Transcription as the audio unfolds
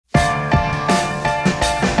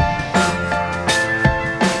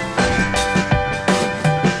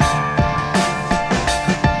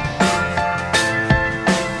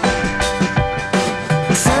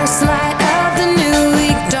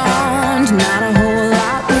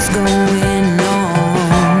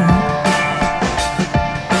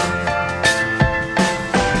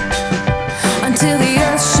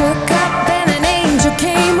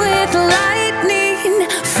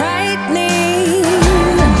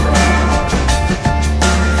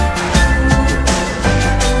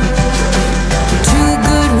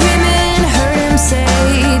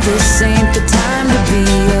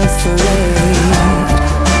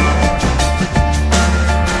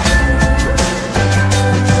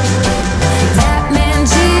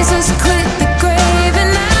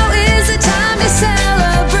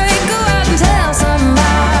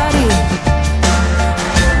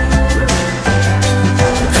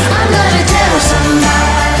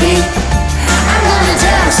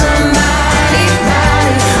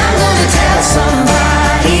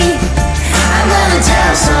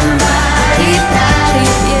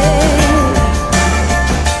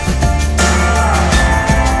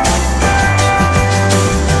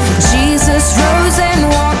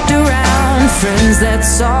but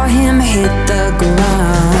saw him hit the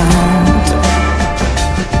ground.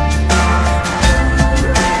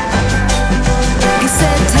 He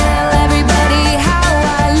said, tell everybody how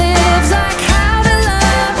I live, like how to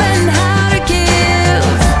love and how to give.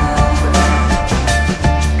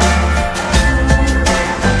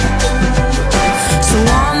 So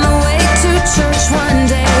on the way to church one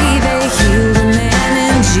day, they healed a man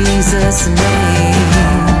in Jesus' name.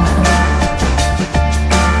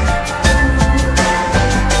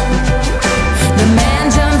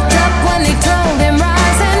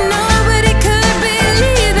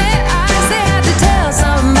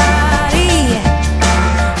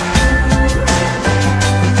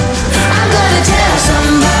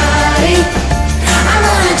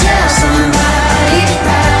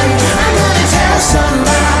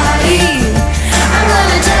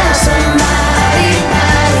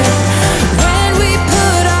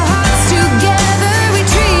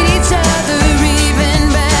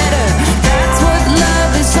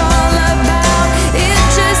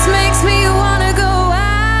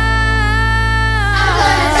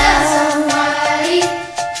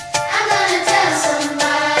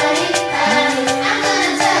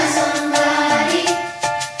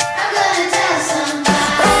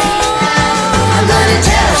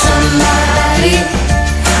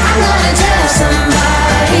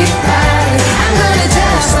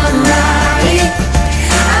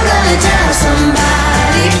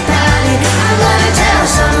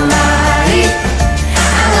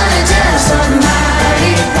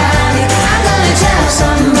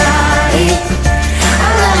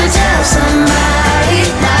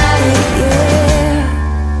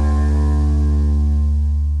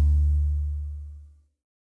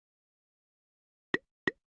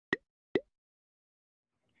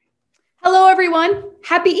 Hello, everyone.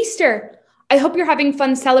 Happy Easter. I hope you're having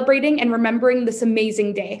fun celebrating and remembering this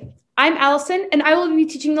amazing day. I'm Allison, and I will be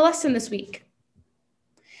teaching the lesson this week.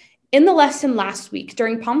 In the lesson last week,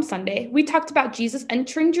 during Palm Sunday, we talked about Jesus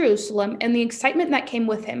entering Jerusalem and the excitement that came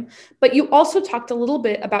with him, but you also talked a little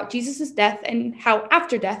bit about Jesus' death and how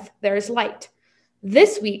after death there is light.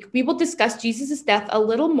 This week, we will discuss Jesus' death a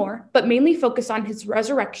little more, but mainly focus on his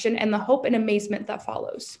resurrection and the hope and amazement that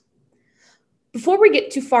follows. Before we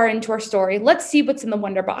get too far into our story, let's see what's in the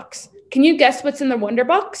Wonder Box. Can you guess what's in the Wonder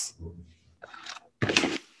Box?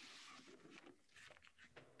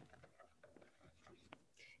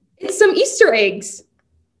 It's some Easter eggs.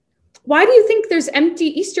 Why do you think there's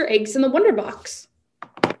empty Easter eggs in the Wonder Box?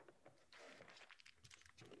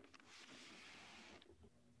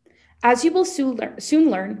 As you will soon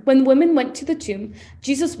learn, when women went to the tomb,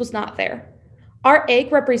 Jesus was not there. Our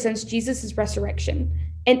egg represents Jesus' resurrection.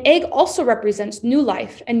 An egg also represents new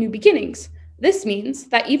life and new beginnings. This means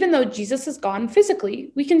that even though Jesus is gone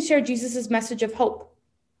physically, we can share Jesus' message of hope.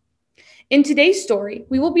 In today's story,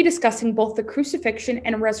 we will be discussing both the crucifixion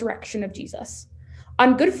and resurrection of Jesus.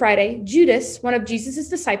 On Good Friday, Judas, one of Jesus'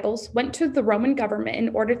 disciples, went to the Roman government in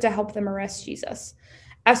order to help them arrest Jesus.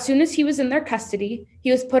 As soon as he was in their custody,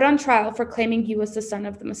 he was put on trial for claiming he was the son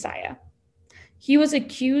of the Messiah. He was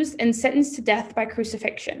accused and sentenced to death by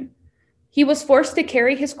crucifixion. He was forced to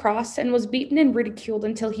carry his cross and was beaten and ridiculed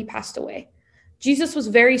until he passed away. Jesus was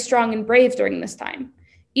very strong and brave during this time.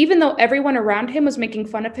 Even though everyone around him was making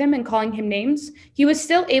fun of him and calling him names, he was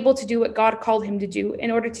still able to do what God called him to do in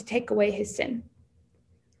order to take away his sin.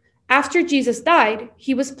 After Jesus died,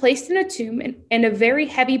 he was placed in a tomb and a very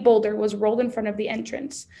heavy boulder was rolled in front of the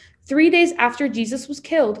entrance. 3 days after Jesus was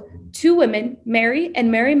killed, 2 women, Mary and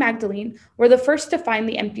Mary Magdalene, were the first to find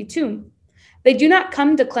the empty tomb. They do not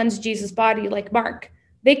come to cleanse Jesus' body like Mark.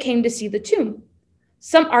 They came to see the tomb.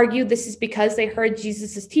 Some argue this is because they heard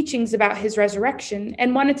Jesus' teachings about his resurrection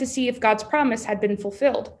and wanted to see if God's promise had been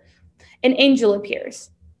fulfilled. An angel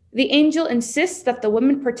appears. The angel insists that the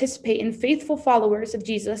women participate in faithful followers of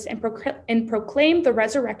Jesus and proclaim the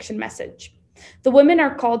resurrection message. The women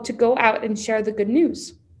are called to go out and share the good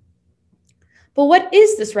news. But what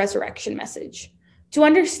is this resurrection message? To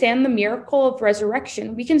understand the miracle of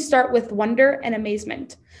resurrection, we can start with wonder and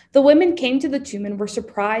amazement. The women came to the tomb and were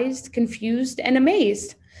surprised, confused, and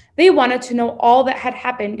amazed. They wanted to know all that had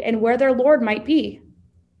happened and where their Lord might be.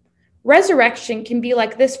 Resurrection can be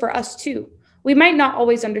like this for us too. We might not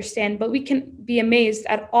always understand, but we can be amazed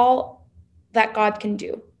at all that God can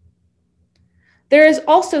do. There is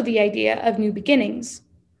also the idea of new beginnings.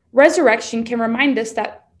 Resurrection can remind us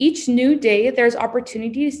that each new day, there's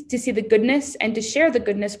opportunities to see the goodness and to share the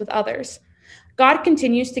goodness with others. God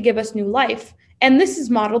continues to give us new life, and this is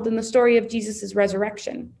modeled in the story of Jesus'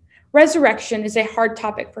 resurrection. Resurrection is a hard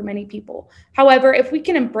topic for many people. However, if we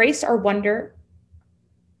can embrace our wonder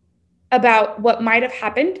about what might have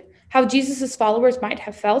happened, how Jesus' followers might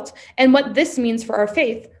have felt, and what this means for our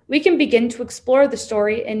faith, we can begin to explore the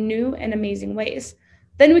story in new and amazing ways.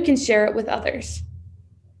 Then we can share it with others.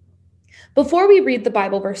 Before we read the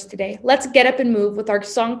Bible verse today, let's get up and move with our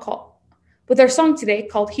song today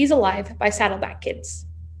called He's Alive by Saddleback Kids.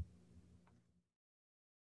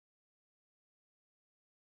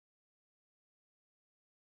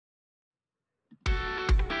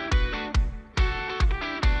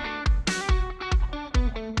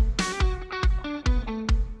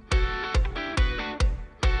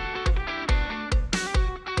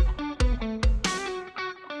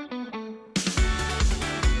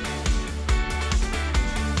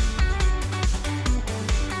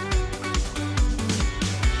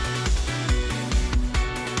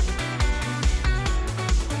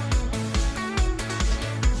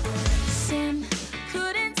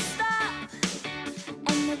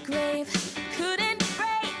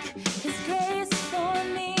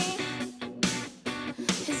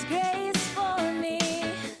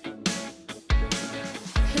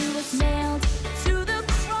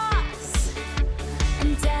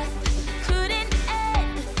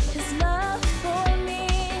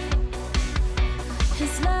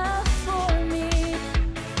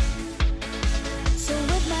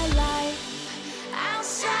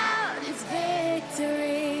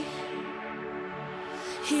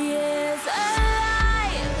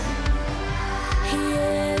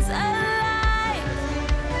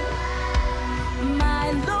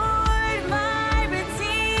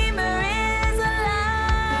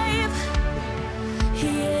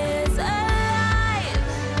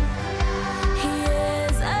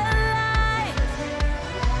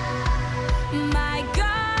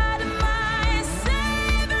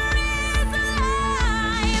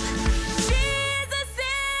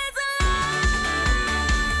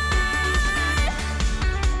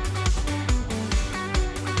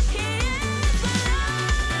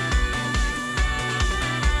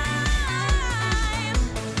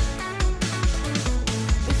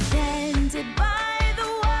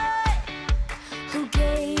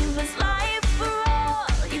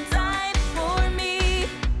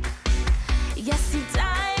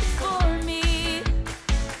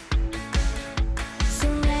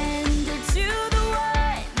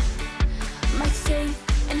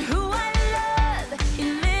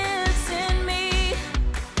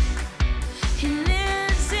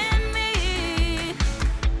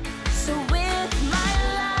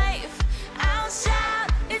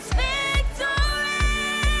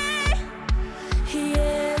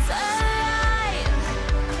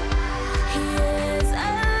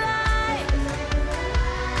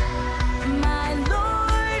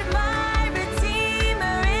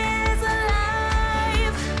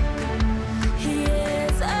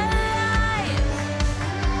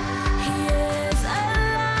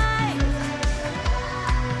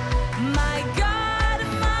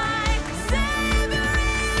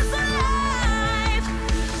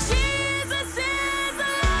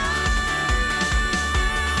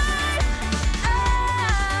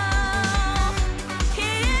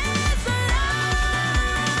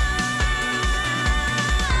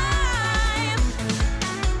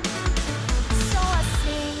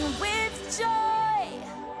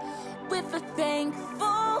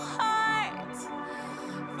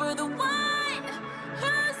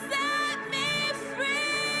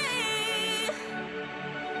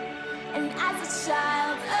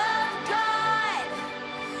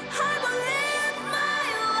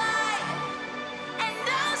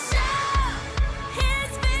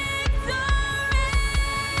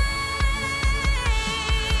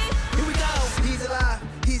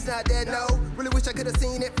 Not dead, no. Really wish I could have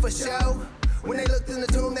seen it for show. When they looked in the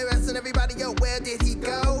tomb, they were asking everybody, yo, where did he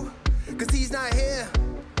go? Cause he's not here.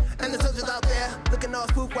 And the soldiers out there, looking all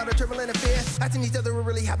spooked while they're trembling in fear, asking each other what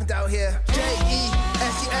really happened out here.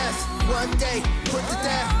 J-E-S-E-S, one day, put to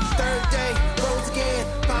death, third day, rose again,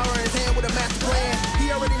 power in his hand with a master plan.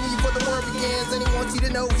 He already knew before the war begins, and he wants you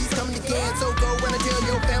to know he's coming again. So go run and tell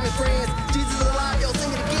your family, friends, Jesus is alive, yo,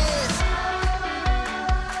 sing it again.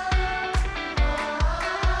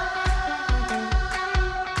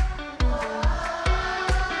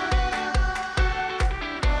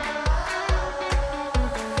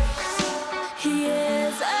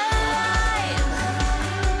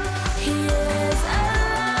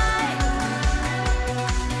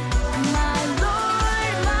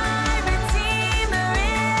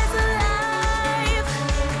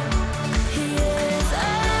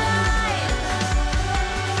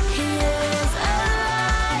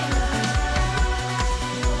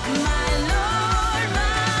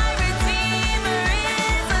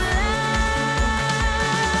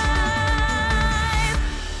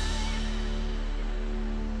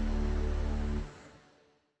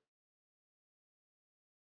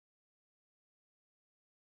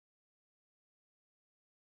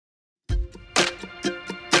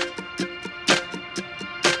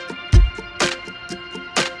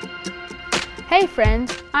 Hey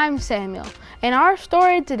friends, I'm Samuel. In our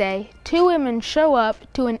story today, two women show up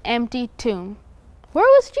to an empty tomb. Where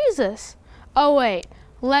was Jesus? Oh wait,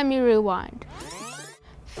 let me rewind.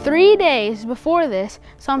 3 days before this,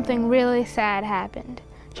 something really sad happened.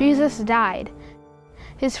 Jesus died.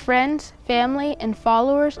 His friends, family, and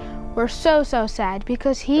followers were so sad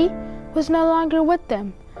because he was no longer with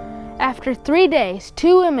them. After 3 days,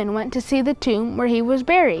 two women went to see the tomb where he was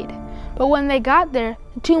buried. But when they got there,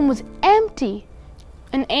 the tomb was empty.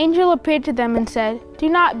 An angel appeared to them and said, "Do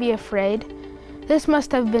not be afraid." This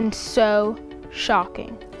must have been so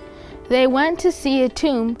shocking. They went to see a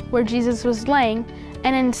tomb where Jesus was laying,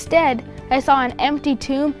 and instead they saw an empty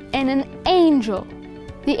tomb and an angel.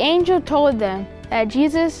 The angel told them that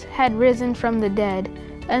Jesus had risen from the dead,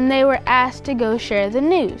 and they were asked to go share the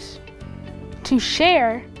news. To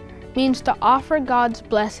share means to offer God's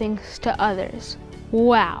blessings to others.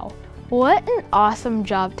 Wow, what an awesome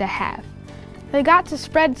job to have. They got to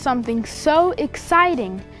spread something so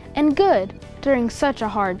exciting and good during such a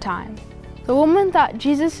hard time. The woman thought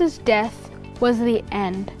Jesus' death was the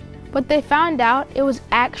end, but they found out it was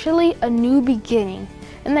actually a new beginning,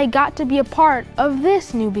 and they got to be a part of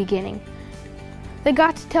this new beginning. They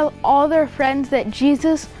got to tell all their friends that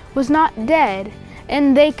Jesus was not dead,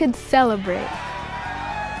 and they could celebrate.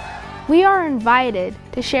 We are invited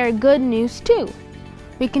to share good news too.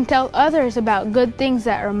 We can tell others about good things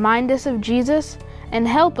that remind us of Jesus and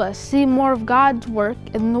help us see more of God's work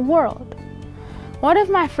in the world. One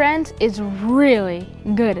of my friends is really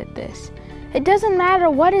good at this. It doesn't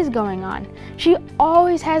matter what is going on. She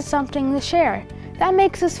always has something to share. That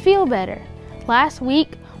makes us feel better. Last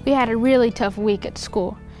week, we had a really tough week at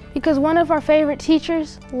school because one of our favorite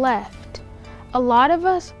teachers left. A lot of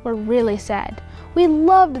us were really sad. We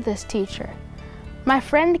loved this teacher. My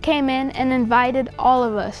friend came in and invited all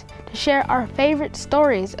of us to share our favorite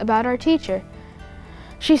stories about our teacher.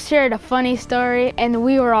 She shared a funny story and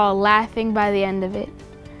we were all laughing by the end of it.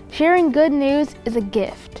 Sharing good news is a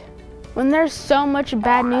gift. When there's so much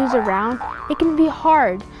bad news around, it can be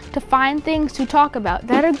hard to find things to talk about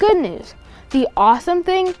that are good news. The awesome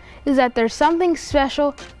thing is that there's something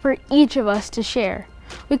special for each of us to share.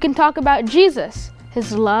 We can talk about Jesus,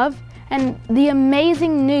 his love, and the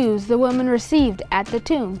amazing news the woman received at the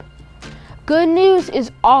tomb. Good news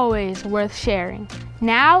is always worth sharing.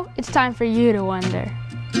 Now it's time for you to wonder.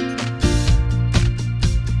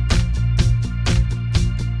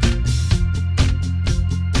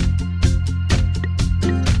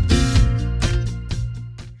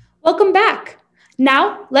 Welcome back.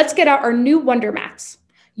 Now let's get out our new wonder mats.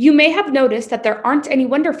 You may have noticed that there aren't any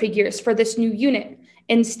wonder figures for this new unit.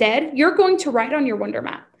 Instead, you're going to write on your wonder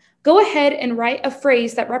mat. Go ahead and write a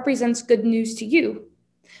phrase that represents good news to you.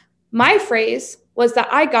 My phrase was that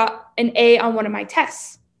I got an A on one of my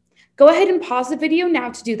tests. Go ahead and pause the video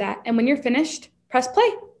now to do that, and when you're finished, press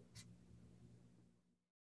play.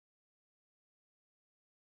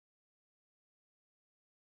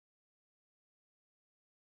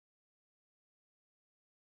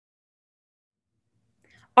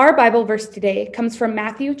 Our Bible verse today comes from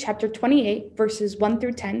Matthew chapter 28, verses 1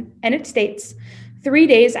 through 10, and it states, 3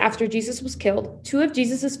 days after Jesus was killed, two of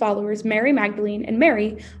Jesus' followers, Mary Magdalene and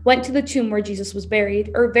Mary, went to the tomb where Jesus was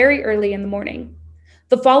buried, very early in the morning.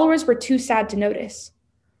 The followers were too sad to notice.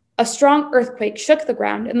 A strong earthquake shook the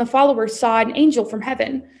ground, and the followers saw an angel from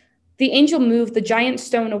heaven. The angel moved the giant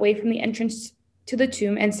stone away from the entrance to the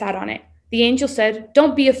tomb and sat on it. The angel said,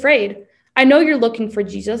 "Don't be afraid. I know you're looking for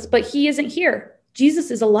Jesus, but he isn't here.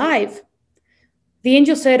 Jesus is alive." The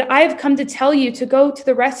angel said, "I have come to tell you to go to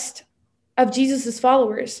the rest of Jesus'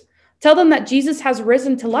 followers. Tell them that Jesus has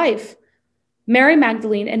risen to life." Mary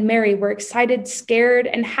Magdalene and Mary were excited, scared,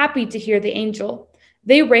 and happy to hear the angel.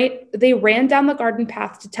 They ran down the garden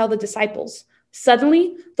path to tell the disciples.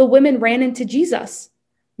 Suddenly, the women ran into Jesus.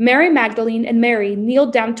 Mary Magdalene and Mary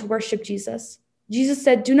kneeled down to worship Jesus. Jesus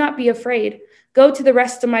said, "Do not be afraid. Go to the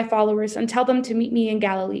rest of my followers and tell them to meet me in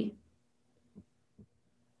Galilee."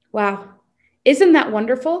 Wow, isn't that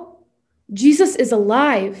wonderful? Jesus is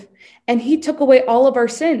alive, and he took away all of our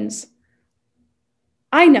sins.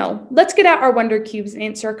 I know. Let's get out our wonder cubes and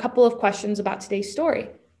answer a couple of questions about today's story.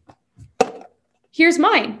 Here's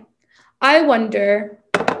mine. I wonder,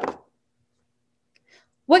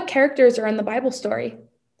 what characters are in the Bible story?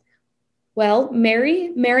 Well,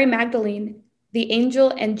 Mary Magdalene, the angel,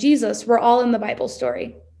 and Jesus were all in the Bible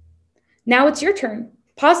story. Now it's your turn.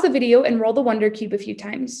 Pause the video and roll the wonder cube a few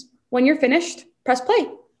times. When you're finished, press play.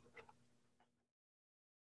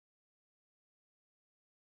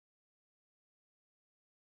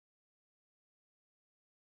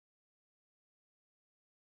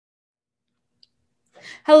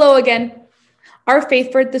 Hello again. Our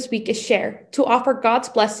faith word this week is share, to offer God's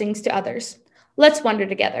blessings to others. Let's wonder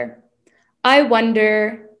together. I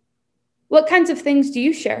wonder, what kinds of things do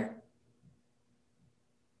you share?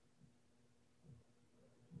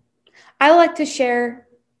 I like to share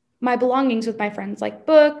my belongings with my friends, like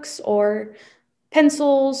books or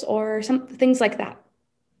pencils or some things like that.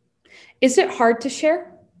 Is it hard to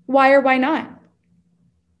share? Why or why not?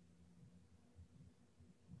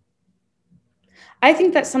 I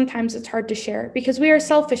think that sometimes it's hard to share because we are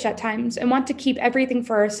selfish at times and want to keep everything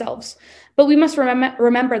for ourselves. But we must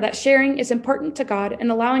remember that sharing is important to God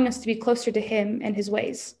and allowing us to be closer to Him and His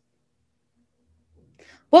ways.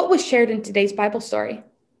 What was shared in today's Bible story?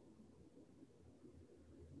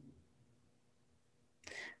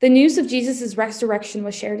 The news of Jesus' resurrection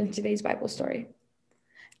was shared in today's Bible story.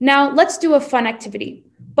 Now, let's do a fun activity.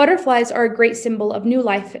 Butterflies are a great symbol of new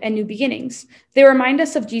life and new beginnings. They remind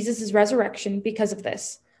us of Jesus' resurrection because of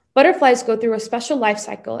this. Butterflies go through a special life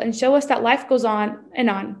cycle and show us that life goes on,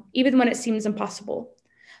 even when it seems impossible.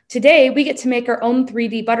 Today, we get to make our own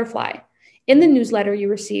 3D butterfly. In the newsletter you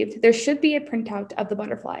received, there should be a printout of the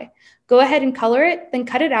butterfly. Go ahead and color it, then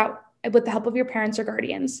cut it out with the help of your parents or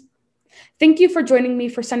guardians. Thank you for joining me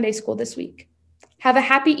for Sunday school this week. Have a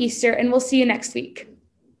happy Easter, and we'll see you next week.